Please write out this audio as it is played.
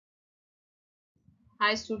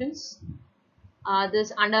Hi students,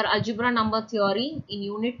 this under algebra number theory in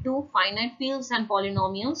unit 2 finite fields and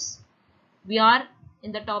polynomials. We are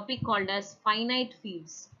in the topic called as finite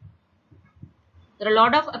fields. There are a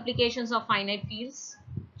lot of applications of finite fields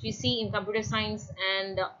which we see in computer science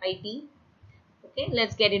and IT. Okay,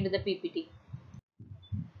 let's get into the PPT.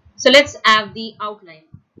 So let's have the outline.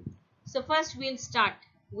 So first we'll start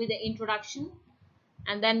with the introduction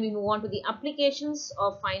and then we move on to the applications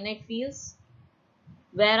of finite fields.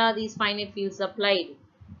 Where are these finite fields applied?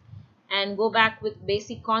 And go back with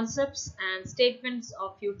basic concepts and statements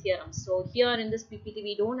of few theorems. So here in this PPT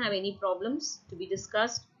we don't have any problems to be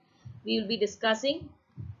discussed. We will be discussing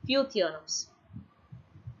few theorems.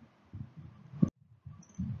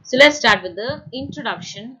 So let's start with the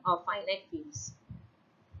introduction of finite fields.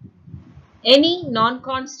 Any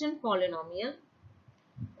non-constant polynomial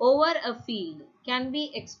over a field can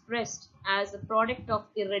be expressed as a product of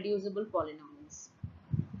irreducible polynomials,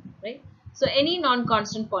 right? So any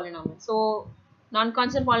non-constant polynomial. So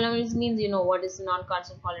non-constant polynomials means you know what is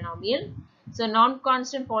non-constant polynomial. So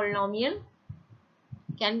non-constant polynomial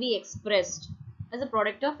can be expressed as a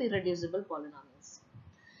product of irreducible polynomials.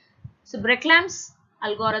 So Brecklam's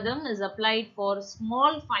algorithm is applied for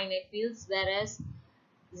small finite fields, whereas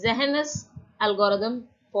Zehner's algorithm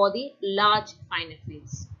for the large finite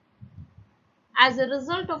fields. As a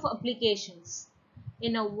result of applications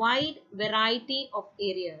in a wide variety of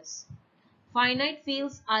areas, finite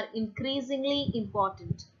fields are increasingly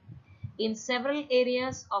important in several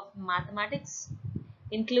areas of mathematics,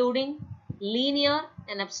 including linear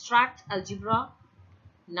and abstract algebra,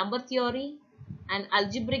 number theory, and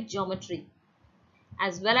algebraic geometry,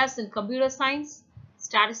 as well as in computer science,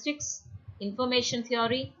 statistics, information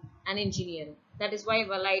theory, and engineering. That is why I've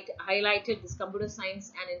highlighted this computer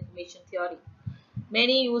science and information theory.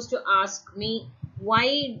 Many used to ask me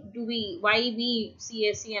why we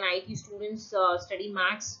CSE and IT students study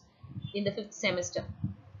maths in the 5th semester.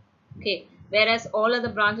 Okay, whereas all other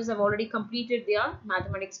branches have already completed their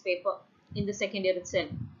mathematics paper in the second year itself.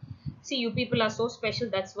 See, you people are so special,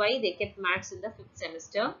 that's why they kept maths in the 5th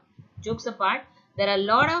semester. Jokes apart, there are a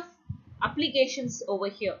lot of applications over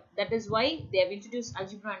here. That is why they have introduced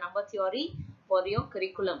algebra and number theory for your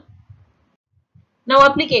curriculum. Now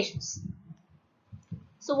applications.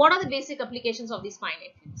 So what are the basic applications of these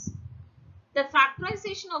finite fields? The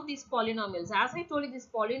factorization of these polynomials. As I told you, these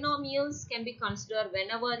polynomials can be considered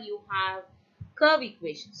whenever you have curve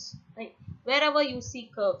equations, right? Wherever you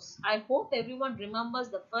see curves. I hope everyone remembers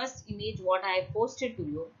the first image what I posted to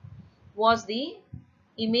you was the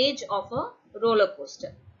image of a roller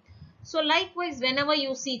coaster. So likewise, whenever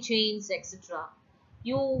you see chains, etc.,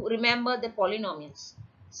 you remember the polynomials.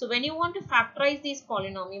 So when you want to factorize these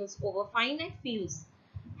polynomials over finite fields,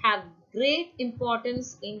 have great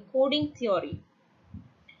importance in coding theory,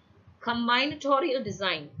 combinatorial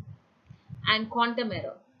design, and quantum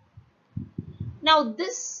error. Now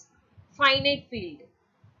this finite field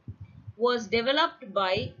was developed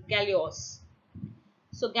by Galois.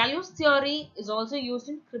 So Galois theory is also used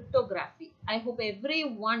in cryptography. I hope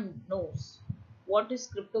everyone knows what is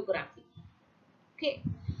cryptography. Okay.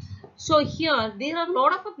 So here there are a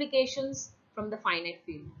lot of applications from the finite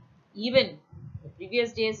field. Even in the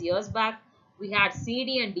previous days, years back, we had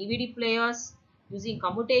CD and DVD players using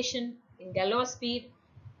commutation in Galois speed,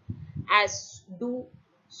 as do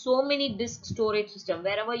so many disk storage system.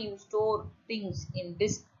 Wherever you store things in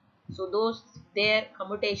disk, so those their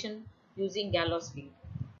commutation using Galois speed.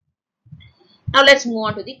 Now let's move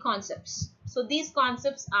on to the concepts. So these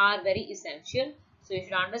concepts are very essential. So you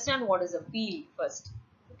should understand what is a field first.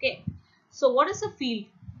 Okay. So what is a field?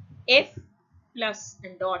 F plus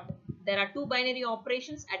and dot. There are two binary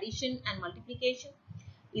operations, addition and multiplication.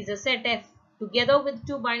 Is a set F together with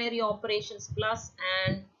two binary operations plus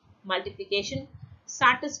and multiplication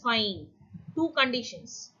satisfying two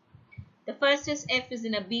conditions. The first is F is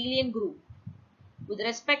in abelian group with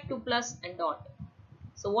respect to plus and dot.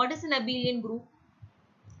 So what is an abelian group?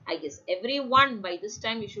 I guess everyone by this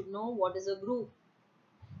time you should know what is a group.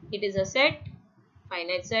 It is a set,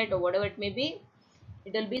 finite set or whatever it may be.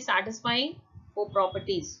 It will be satisfying four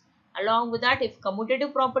properties. Along with that, if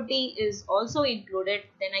commutative property is also included,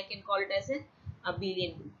 then I can call it as an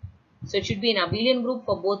abelian group. So it should be an abelian group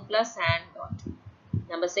for both plus and dot.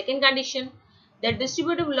 Number second condition, the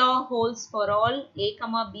distributive law holds for all a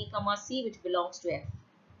comma b comma c which belongs to F.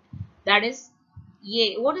 That is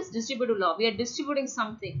A. What is distributive law? We are distributing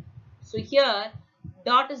something. So here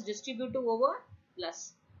dot is distributive over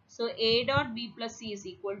plus. So A dot B plus C is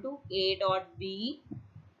equal to A dot B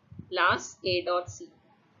plus A dot C.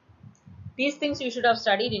 These things you should have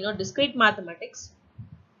studied in your discrete mathematics.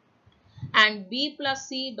 and b plus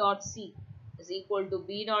c dot c is equal to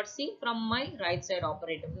b dot c from my right side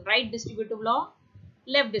operator. Right distributive law,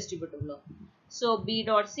 left distributive law. So b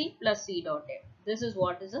dot c plus c dot f. This is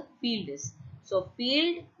what is a field is. So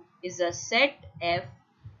field is a set f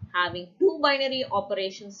having two binary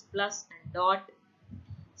operations plus and dot,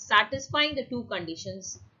 satisfying the two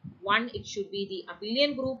conditions. One, it should be the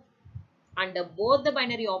abelian group under both the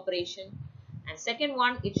binary operation, and second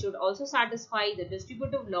one, it should also satisfy the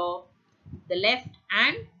distributive law, the left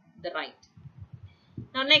and the right.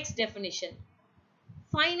 Now next definition,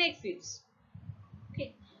 finite fields.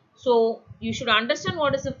 Okay, so you should understand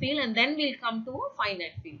what is a field and then we'll come to a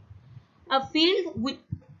finite field. A field which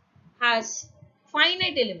has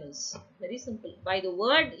finite elements, very simple. By the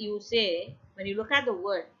word you say, when you look at the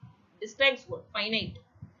word, describes what? Finite.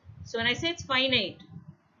 So when I say it's finite,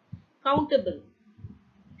 countable.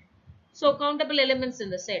 So countable elements in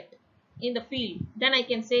the set, in the field, then I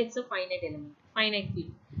can say it's a finite element, finite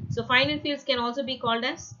field. So finite fields can also be called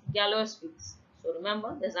as Galois fields. So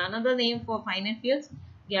remember, there's another name for finite fields,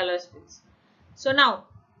 Galois fields. So now,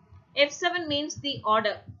 F7 means the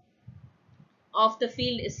order of the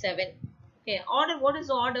field is 7. Okay, order, what is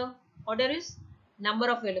order? Order is number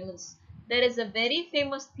of elements. There is a very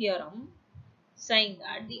famous theorem saying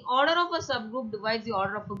that the order of a subgroup divides the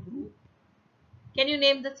order of a group. Can you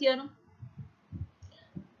name the theorem?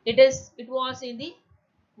 It was in the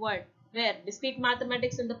what? Where? Discrete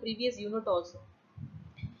mathematics in the previous unit also.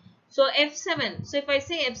 So F7. So if I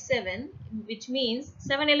say F7, which means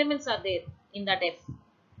 7 elements are there in that F.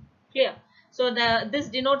 Clear? So this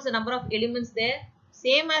denotes the number of elements there.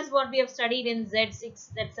 Same as what we have studied in Z6,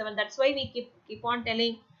 Z7. That's why we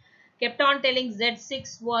kept on telling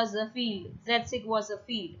Z6 was a field. Z6 was a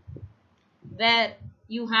field where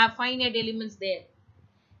you have finite elements there.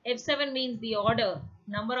 F7 means the order,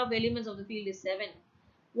 number of elements of the field is 7.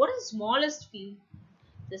 What is the smallest field?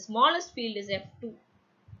 The smallest field is F2.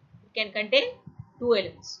 It can contain 2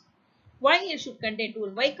 elements. Why it should contain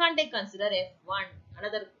 2? Why can't I consider F1?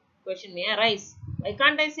 Another question may arise. Why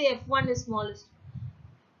can't I say F1 is smallest?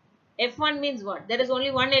 F1 means what? There is only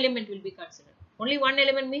one element will be considered. Only one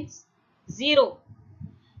element means 0.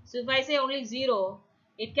 So if I say only 0,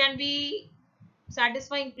 it can be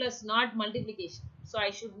satisfying plus, not multiplication. So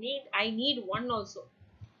I need 1 also.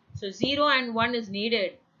 So 0 and 1 is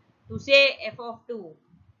needed to say f of 2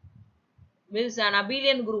 is an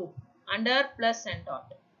abelian group under plus and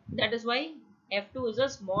dot. That is why f2 is the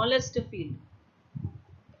smallest field.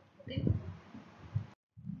 Okay.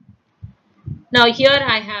 Now here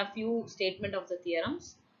I have few statement of the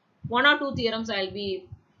theorems. 1 or 2 theorems I will be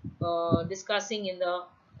discussing in the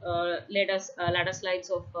later slides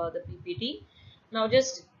of the PPT. Now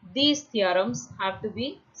just these theorems have to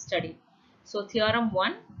be studied. So theorem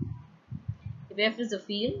 1, if f is a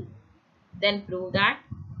field, then prove that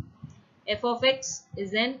f of x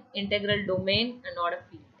is an integral domain and not a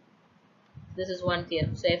field. This is one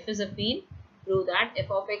theorem. So f is a field, prove that f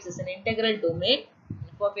of x is an integral domain,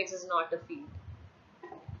 f of x is not a field.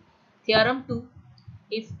 Theorem 2,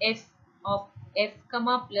 if f of f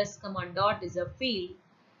comma plus comma dot is a field,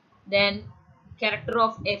 then character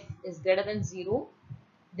of f is greater than 0,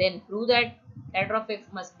 then prove that character of f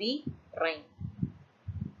must be prime.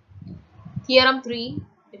 Theorem 3,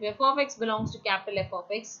 if f of x belongs to capital F of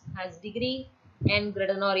x has degree n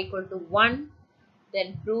greater than or equal to 1,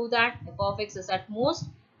 then prove that f of x is at most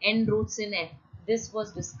n roots in f. This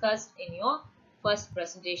was discussed in your first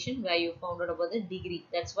presentation where you found out about the degree.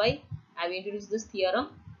 That's why I have introduced this theorem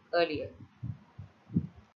earlier.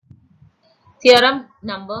 Theorem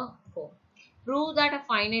number 4. Prove that a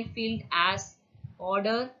finite field has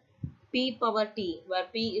order p power t, where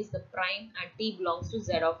p is the prime and t belongs to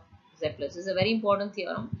z of z plus. This is a very important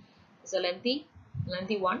theorem. It's a lengthy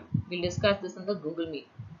one. We'll discuss this in the Google Meet.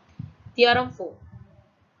 Theorem 4.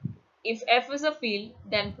 If f is a field,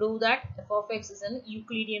 then prove that f of x is an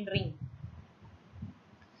Euclidean ring.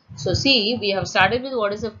 So see, we have started with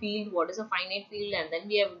what is a field, what is a finite field, and then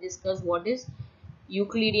we have discussed what is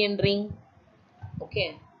Euclidean ring,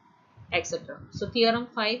 okay, etc. So theorem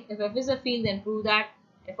 5, if f is a field, then prove that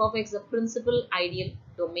f of x is a principal ideal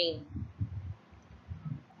domain.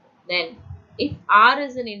 Then if R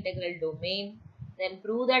is an integral domain, then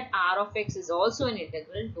prove that R of x is also an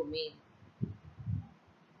integral domain.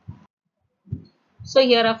 So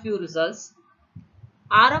here are a few results.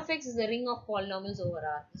 R of x is a ring of polynomials over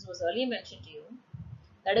R. This was earlier mentioned to you.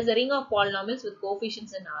 That is a ring of polynomials with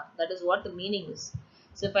coefficients in R. That is what the meaning is.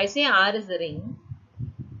 So if I say R is a ring,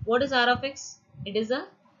 what is R of x? It is a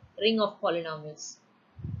ring of polynomials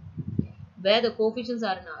where the coefficients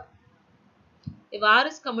are in R. If R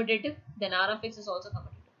is commutative, then R of x is also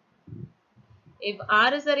commutative. If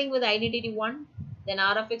R is a ring with identity 1, then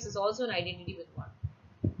R of X is also an identity with 1.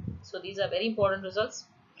 So these are very important results.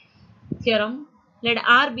 Theorem, let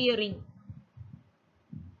R be a ring,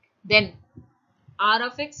 then R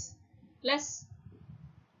of X plus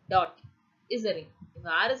dot is a ring. If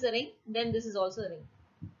R is a ring, then this is also a ring.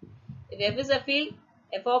 If F is a field,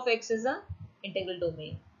 F of X is a integral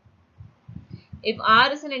domain. If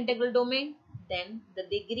R is an integral domain, then the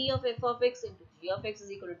degree of F of X into G of X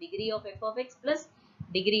is equal to degree of F of X plus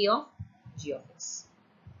degree of G of X.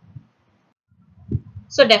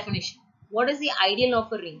 So definition. What is the ideal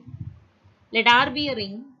of a ring? Let R be a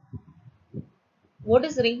ring. What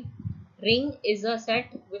is ring? Ring is a set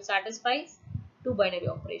which satisfies two binary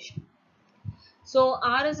operation. So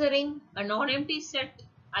R is a ring, a non-empty set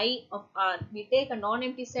I of R. We take a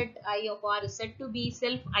non-empty set I of R is said to be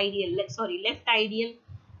self-ideal, left ideal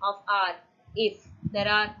of R if there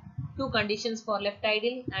are two conditions for left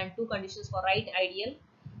ideal and two conditions for right ideal.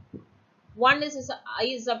 One is I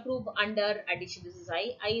is a subgroup under addition. This is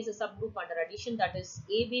I. I is a subgroup under addition, that is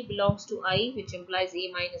AB belongs to I, which implies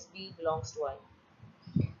A minus B belongs to I.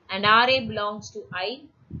 And RA belongs to I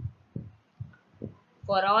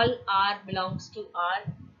for all R belongs to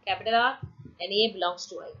R, capital R, and A belongs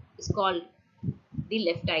to I, is called the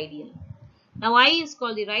left ideal. Now I is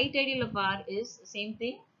called the right ideal of R is the same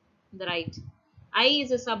thing, the right. I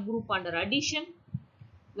is a subgroup under addition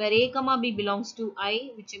where A comma B belongs to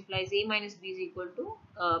I, which implies A minus B is equal to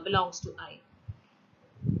belongs to I.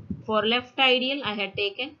 For left ideal I had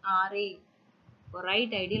taken RA. For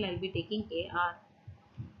right ideal I will be taking AR.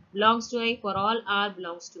 Belongs to I for all R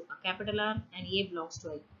belongs to capital R and A belongs to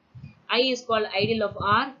I. I is called ideal of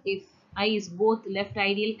R if I is both left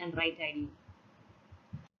ideal and right ideal.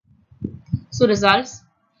 So results,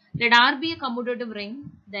 let R be a commutative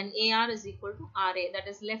ring, then AR is equal to RA, that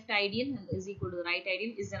is left ideal and is equal to the right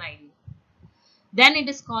ideal is an ideal. Then it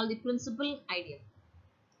is called the principal ideal,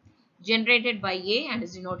 generated by A and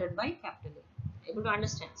is denoted by capital A. Able to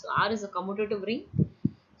understand? So R is a commutative ring.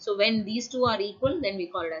 So when these two are equal, then we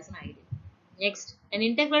call it as an ideal. Next, an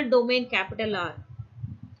integral domain capital R.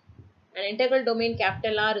 An integral domain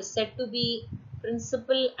capital R is said to be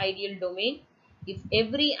principal ideal domain if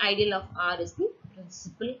every ideal of R is the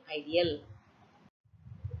principal ideal.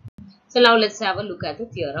 So now let's have a look at the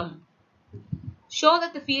theorem. Show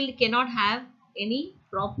that the field cannot have any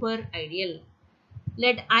proper ideal.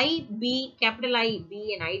 Let I be, capital I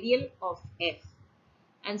be an ideal of F,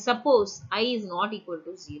 and suppose I is not equal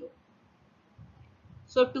to 0.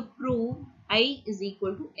 So to prove I is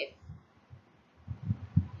equal to F,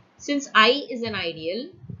 since I is an ideal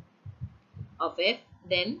of F,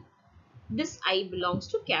 then this I belongs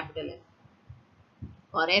to capital F,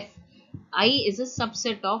 or F I is a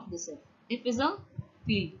subset of this F. F is a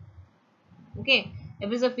field. Okay,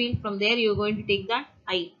 F is a field. From there you are going to take that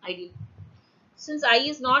I ideal. Since I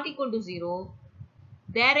is not equal to 0,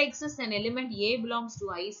 there exists an element A belongs to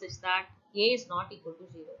I such that A is not equal to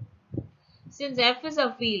 0. Since F is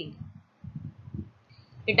a field,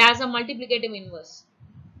 it has a multiplicative inverse.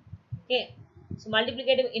 Okay, so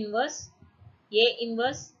multiplicative inverse, A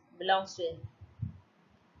inverse belongs to F.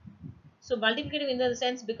 So multiplicative in the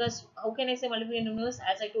sense, because how can I say multiplicative inverse?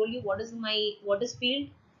 As I told you, what is field?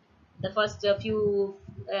 The first few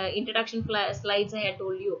introduction slides I had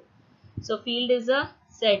told you. So field is a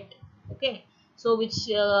set, okay, so which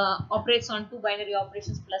operates on two binary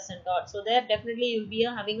operations plus and dot. So there definitely you will be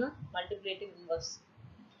having a multiplicative inverse.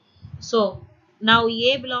 So now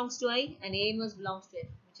A belongs to I and A inverse belongs to F,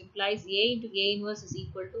 which implies A into A inverse is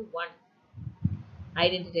equal to 1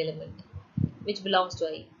 identity element which belongs to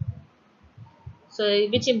I. So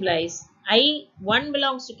which implies 1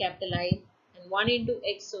 belongs to capital I and 1 into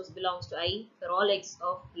X so belongs to I for all X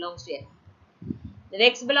of belongs to F. Then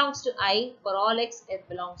X belongs to I for all X, F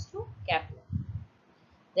belongs to capital F.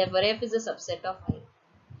 Therefore F is a subset of I.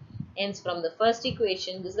 Hence from the first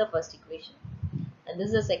equation, this is the first equation and this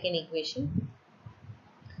is the second equation.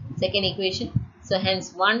 So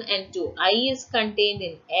hence 1 and 2, I is contained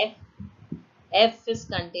in F, F is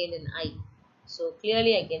contained in I. So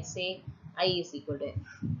clearly I can say I is equal to F.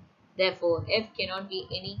 Therefore F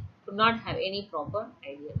could not have any proper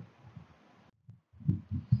ideal.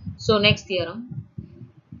 So next theorem.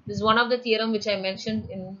 This is one of the theorem which I mentioned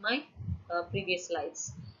in my previous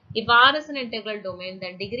slides. If R is an integral domain,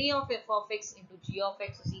 then degree of F of X into G of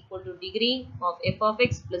X is equal to degree of F of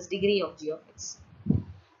X plus degree of G of X.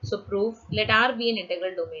 So proof, let R be an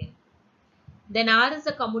integral domain. Then R is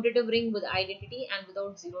a commutative ring with identity and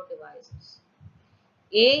without zero divisors.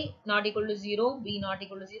 A not equal to 0, B not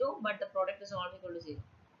equal to 0, but the product is not equal to 0.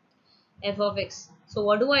 F of X. So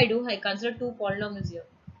what do? I consider two polynomials here.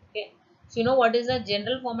 Okay. So you know what is the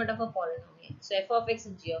general format of a polynomial. So f of x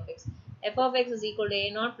and g of x. F of x is equal to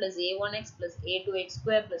a0 plus a1x plus a2x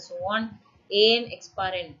square plus so on an x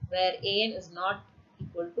power n, where an is not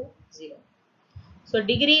equal to 0. So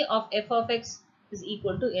degree of f of x is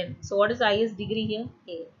equal to n. So what is the highest degree here?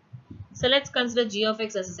 A. So let's consider g of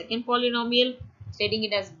x as a second polynomial, stating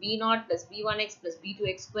it as b0 plus b1x plus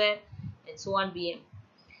b2x square and so on bm.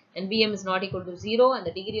 And bm is not equal to 0 and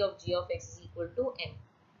the degree of g of x is equal to n.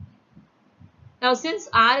 Now since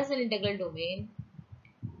R is an integral domain,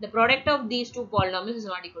 the product of these two polynomials is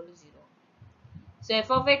not equal to 0. So f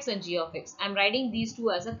of x and g of x, I am writing these two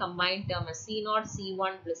as a combined term as c0,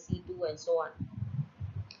 c1 plus c2 and so on,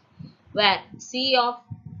 where c of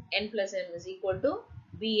n plus m is equal to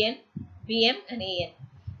bn, bm and an,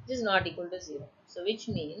 which is not equal to 0. So which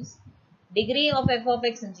means degree of f of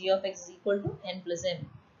x and g of x is equal to n plus m.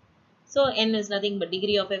 So n is nothing but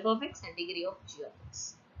degree of f of x and degree of g of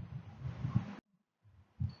x.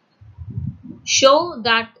 Show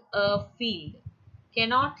that a field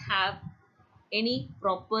cannot have any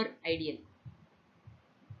proper ideal.